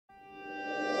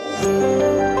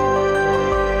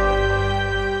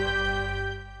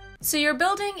So you're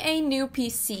building a new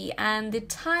PC and the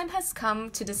time has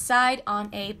come to decide on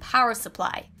a power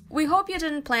supply. We hope you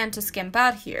didn't plan to skimp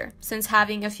out here, since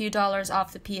having a few dollars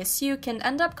off the PSU can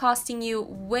end up costing you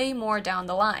way more down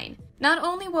the line. Not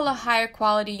only will a higher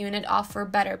quality unit offer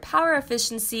better power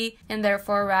efficiency and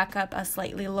therefore rack up a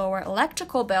slightly lower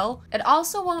electrical bill, it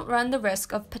also won't run the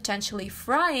risk of potentially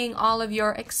frying all of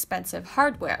your expensive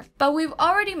hardware. But we've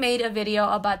already made a video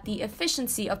about the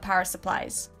efficiency of power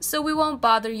supplies, so we won't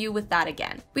bother you with that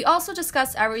again. We also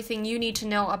discuss everything you need to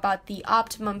know about the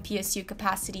optimum PSU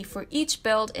capacity for each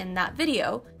build in that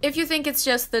video. If you think it's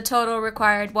just the total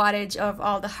required wattage of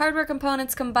all the hardware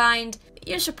components combined,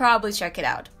 you should probably check it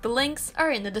out. The links are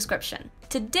in the description.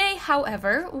 Today,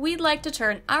 however, we'd like to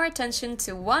turn our attention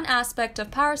to one aspect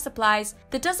of power supplies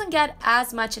that doesn't get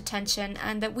as much attention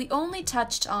and that we only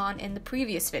touched on in the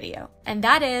previous video, and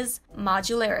that is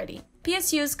modularity.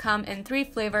 PSUs come in 3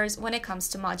 flavors when it comes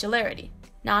to modularity: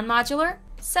 non-modular,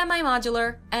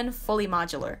 semi-modular, and fully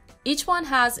modular. Each one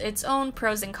has its own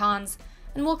pros and cons,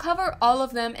 and we'll cover all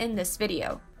of them in this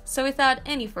video. So without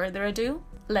any further ado,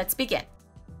 let's begin.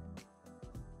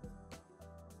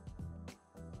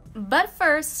 But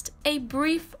first, a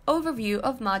brief overview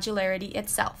of modularity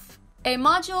itself. A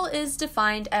module is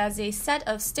defined as a set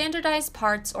of standardized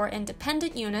parts or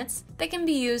independent units that can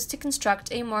be used to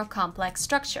construct a more complex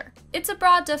structure. It's a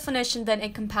broad definition that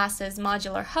encompasses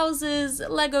modular houses,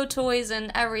 Lego toys,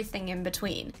 and everything in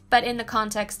between. But in the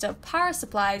context of power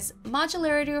supplies,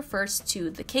 modularity refers to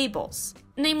the cables.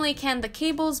 Namely, can the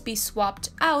cables be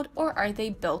swapped out or are they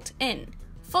built in?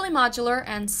 Fully modular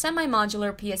and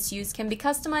semi-modular PSUs can be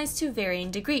customized to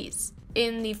varying degrees.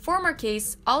 In the former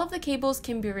case, all of the cables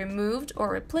can be removed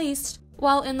or replaced,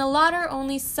 while in the latter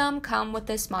only some come with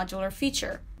this modular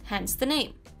feature, hence the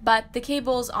name. But the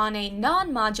cables on a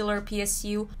non-modular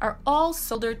PSU are all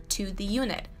soldered to the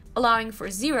unit, allowing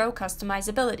for zero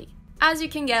customizability. As you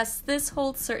can guess, this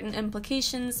holds certain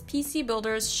implications PC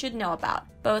builders should know about,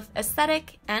 both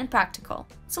aesthetic and practical.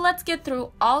 So let's get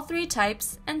through all 3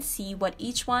 types and see what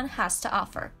each one has to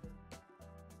offer.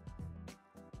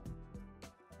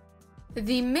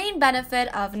 The main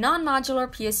benefit of non-modular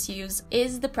PSUs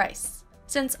is the price.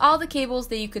 Since all the cables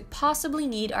that you could possibly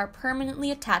need are permanently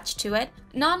attached to it,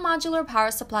 non-modular power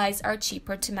supplies are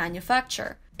cheaper to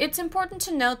manufacture. It's important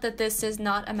to note that this is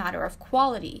not a matter of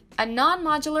quality. A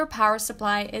non-modular power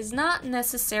supply is not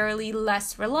necessarily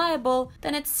less reliable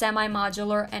than its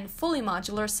semi-modular and fully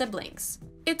modular siblings.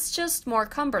 It's just more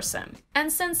cumbersome.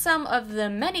 And since some of the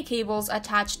many cables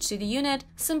attached to the unit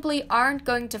simply aren't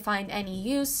going to find any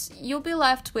use, you'll be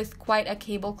left with quite a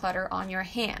cable clutter on your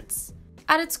hands.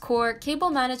 At its core, cable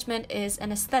management is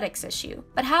an aesthetics issue,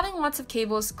 but having lots of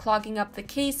cables clogging up the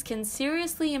case can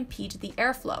seriously impede the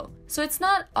airflow, so it's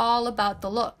not all about the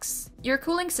looks. Your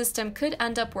cooling system could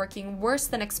end up working worse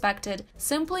than expected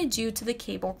simply due to the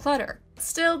cable clutter.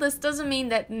 Still, this doesn't mean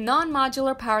that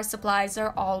non-modular power supplies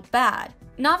are all bad.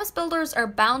 Novice builders are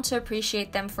bound to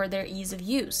appreciate them for their ease of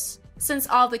use. Since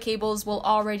all the cables will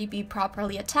already be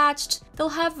properly attached, they'll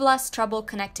have less trouble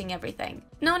connecting everything.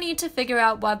 No need to figure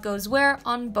out what goes where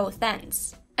on both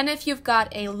ends. And if you've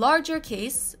got a larger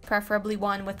case, preferably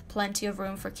one with plenty of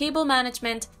room for cable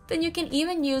management, then you can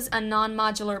even use a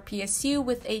non-modular PSU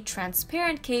with a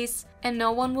transparent case and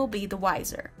no one will be the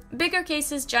wiser. Bigger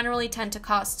cases generally tend to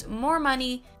cost more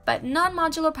money, but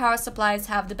non-modular power supplies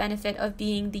have the benefit of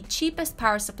being the cheapest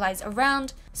power supplies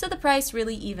around, so the price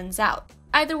really evens out.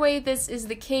 Either way, this is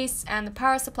the case and the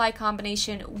power supply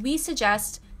combination we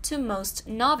suggest to most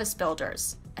novice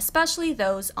builders, especially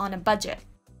those on a budget.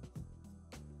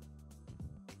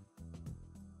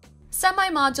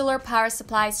 Semi-modular power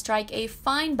supplies strike a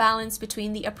fine balance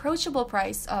between the approachable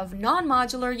price of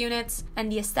non-modular units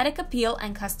and the aesthetic appeal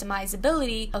and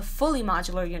customizability of fully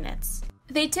modular units.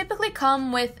 They typically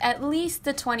come with at least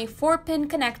the 24-pin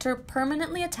connector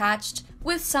permanently attached,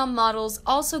 with some models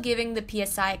also giving the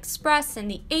PSI Express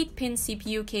and the 8-pin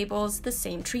CPU cables the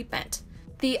same treatment.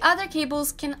 The other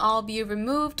cables can all be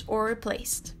removed or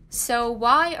replaced. So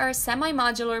why are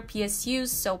semi-modular PSUs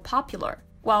so popular?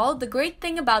 Well, the great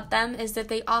thing about them is that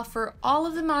they offer all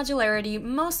of the modularity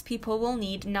most people will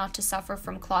need not to suffer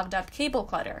from clogged up cable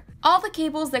clutter. All the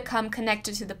cables that come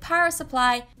connected to the power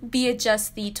supply, be it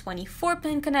just the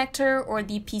 24-pin connector or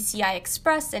the PCI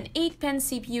Express and 8-pin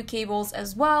CPU cables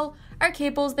as well, are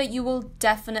cables that you will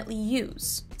definitely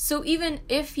use. So even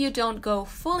if you don't go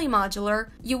fully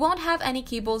modular, you won't have any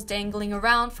cables dangling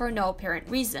around for no apparent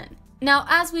reason. Now,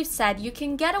 as we've said, you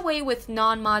can get away with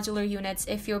non-modular units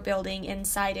if you're building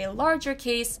inside a larger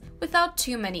case without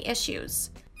too many issues.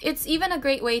 It's even a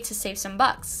great way to save some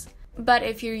bucks. But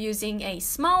if you're using a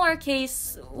smaller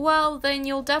case, well, then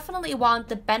you'll definitely want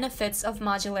the benefits of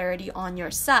modularity on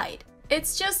your side.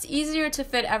 It's just easier to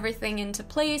fit everything into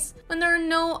place when there are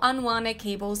no unwanted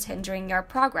cables hindering your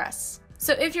progress.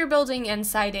 So if you're building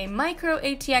inside a micro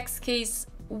ATX case,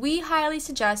 we highly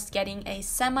suggest getting a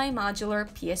semi-modular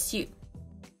PSU.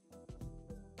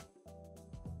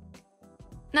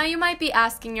 Now you might be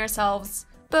asking yourselves,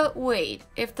 but wait,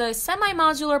 if the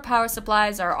semi-modular power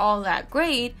supplies are all that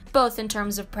great, both in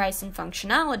terms of price and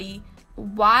functionality,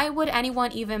 why would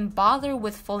anyone even bother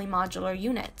with fully modular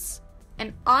units?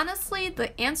 And honestly,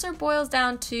 the answer boils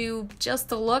down to just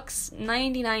the looks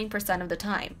 99% of the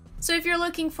time. So if you're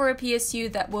looking for a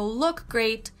PSU that will look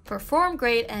great, perform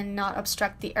great, and not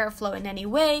obstruct the airflow in any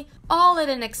way, all at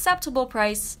an acceptable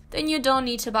price, then you don't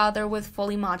need to bother with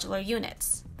fully modular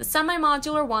units. The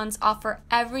semi-modular ones offer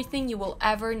everything you will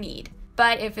ever need.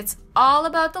 But if it's all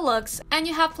about the looks and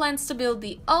you have plans to build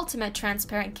the ultimate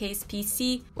transparent case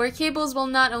PC, where cables will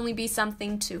not only be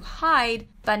something to hide,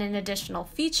 but an additional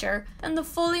feature, then the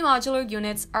fully modular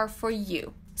units are for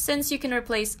you. Since you can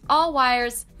replace all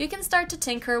wires, you can start to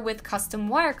tinker with custom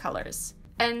wire colors.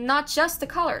 And not just the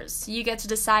colors, you get to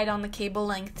decide on the cable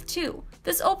length too.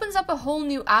 This opens up a whole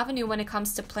new avenue when it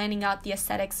comes to planning out the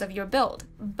aesthetics of your build.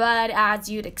 But as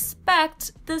you'd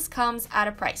expect, this comes at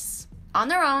a price. On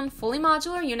their own, fully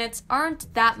modular units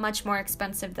aren't that much more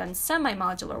expensive than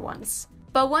semi-modular ones.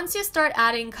 But once you start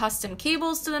adding custom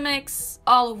cables to the mix,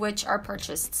 all of which are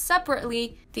purchased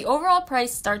separately, the overall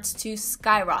price starts to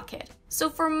skyrocket. So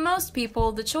for most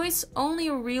people, the choice only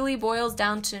really boils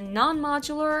down to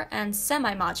non-modular and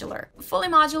semi-modular. Fully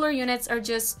modular units are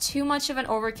just too much of an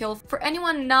overkill for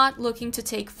anyone not looking to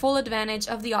take full advantage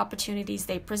of the opportunities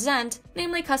they present,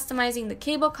 namely customizing the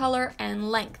cable color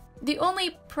and length. The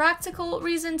only practical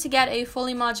reason to get a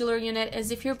fully modular unit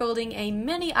is if you're building a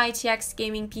mini ITX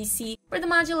gaming PC where the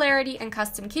modularity and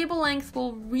custom cable length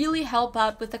will really help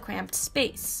out with the cramped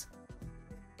space.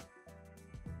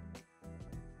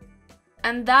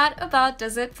 And that about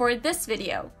does it for this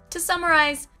video. To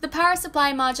summarize, the power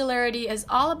supply modularity is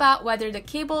all about whether the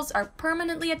cables are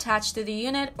permanently attached to the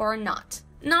unit or not.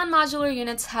 Non-modular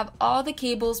units have all the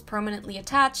cables permanently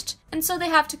attached, and so they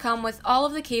have to come with all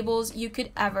of the cables you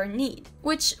could ever need,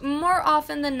 which more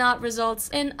often than not results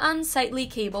in unsightly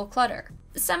cable clutter.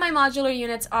 Semi-modular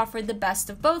units offer the best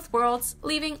of both worlds,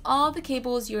 leaving all the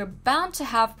cables you're bound to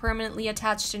have permanently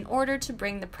attached in order to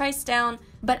bring the price down,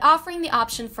 but offering the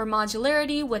option for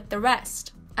modularity with the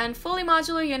rest. And fully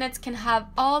modular units can have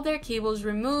all their cables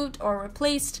removed or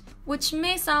replaced, which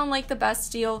may sound like the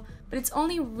best deal, but it's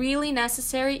only really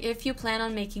necessary if you plan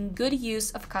on making good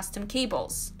use of custom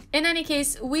cables. In any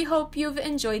case, we hope you've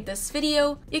enjoyed this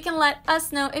video. You can let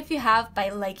us know if you have by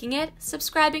liking it,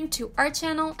 subscribing to our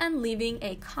channel, and leaving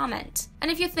a comment. And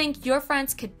if you think your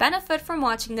friends could benefit from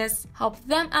watching this, help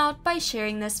them out by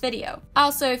sharing this video.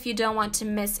 Also, if you don't want to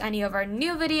miss any of our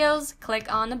new videos,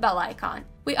 click on the bell icon.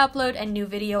 We upload a new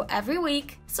video every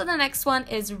week, so the next one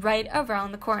is right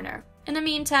around the corner. In the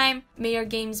meantime, may your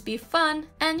games be fun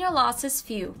and your losses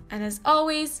few. And as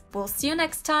always, we'll see you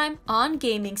next time on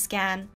Gaming Scan.